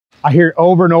I hear it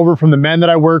over and over from the men that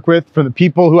I work with, from the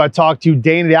people who I talk to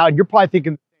day in and out, and you're probably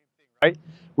thinking the same thing, right?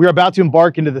 We are about to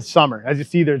embark into the summer. As you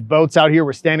see, there's boats out here.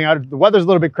 We're standing out. The weather's a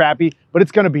little bit crappy, but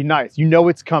it's gonna be nice. You know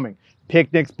it's coming.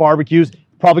 Picnics, barbecues,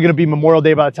 probably gonna be Memorial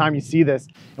Day by the time you see this.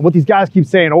 And what these guys keep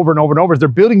saying over and over and over is they're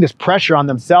building this pressure on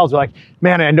themselves. They're like,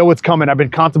 man, I know it's coming. I've been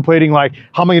contemplating, like,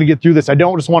 how am I gonna get through this? I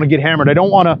don't just wanna get hammered. I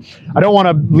don't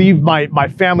wanna leave my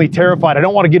family terrified. I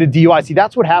don't wanna get a DUI. See,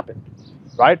 that's what happened,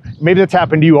 right? Maybe that's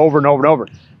happened to you over and over and over.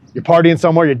 You're partying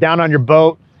somewhere, you're down on your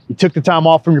boat, you took the time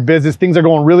off from your business, things are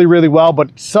going really, really well, but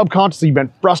subconsciously you've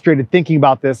been frustrated thinking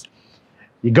about this.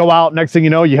 You go out, next thing you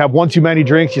know, you have one too many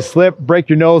drinks, you slip, break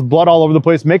your nose, blood all over the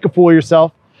place, make a fool of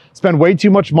yourself, spend way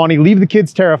too much money, leave the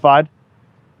kids terrified,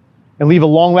 and leave a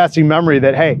long-lasting memory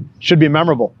that, hey, should be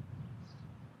memorable.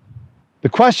 The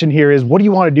question here is, what do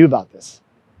you want to do about this?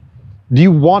 Do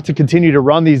you want to continue to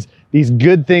run these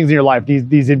good things in your life,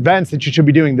 these events that you should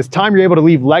be doing, this time you're able to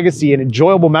leave legacy and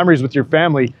enjoyable memories with your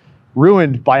family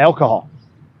ruined by alcohol?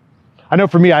 I know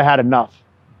for me, I had enough.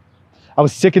 I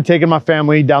was sick of taking my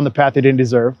family down the path they didn't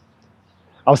deserve.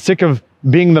 I was sick of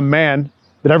being the man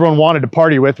that everyone wanted to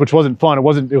party with, which wasn't fun. It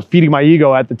was feeding my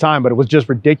ego at the time, but it was just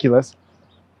ridiculous.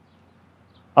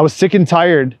 I was sick and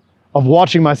tired of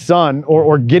watching my son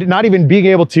or not even being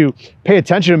able to pay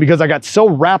attention to him because I got so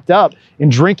wrapped up in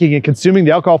drinking and consuming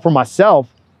the alcohol for myself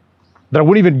that I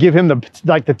wouldn't even give him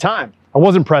the time. I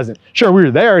wasn't present. Sure, we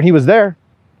were there and he was there.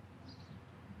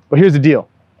 But here's the deal.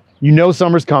 You know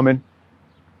summer's coming.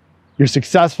 You're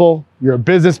successful. You're a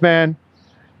businessman.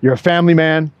 You're a family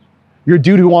man. You're a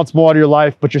dude who wants more out of your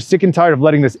life, but you're sick and tired of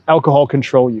letting this alcohol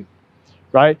control you,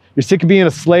 right? You're sick of being a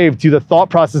slave to the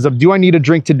thought process of, do I need a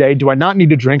drink today? Do I not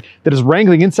need a drink? That is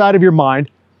wrangling inside of your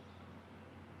mind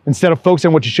instead of focusing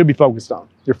on what you should be focused on,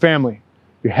 your family,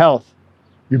 your health,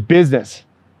 your business.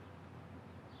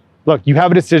 Look, you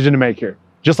have a decision to make here,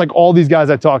 just like all these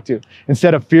guys I talk to.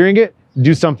 Instead of fearing it,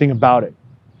 do something about it.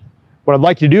 What I'd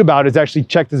like you to do about it is actually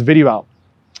check this video out.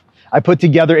 I put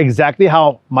together exactly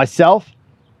how myself,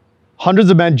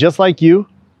 hundreds of men just like you,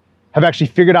 have actually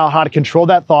figured out how to control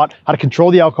that thought, how to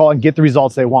control the alcohol and get the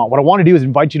results they want. What I want to do is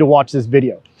invite you to watch this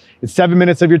video. It's 7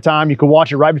 minutes of your time. You can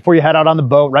watch it right before you head out on the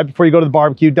boat, right before you go to the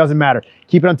barbecue. It doesn't matter.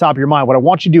 Keep it on top of your mind. What I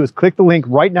want you to do is click the link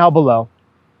right now below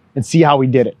and see how we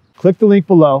did it. Click the link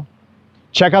below,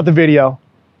 check out the video,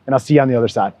 and I'll see you on the other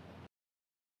side.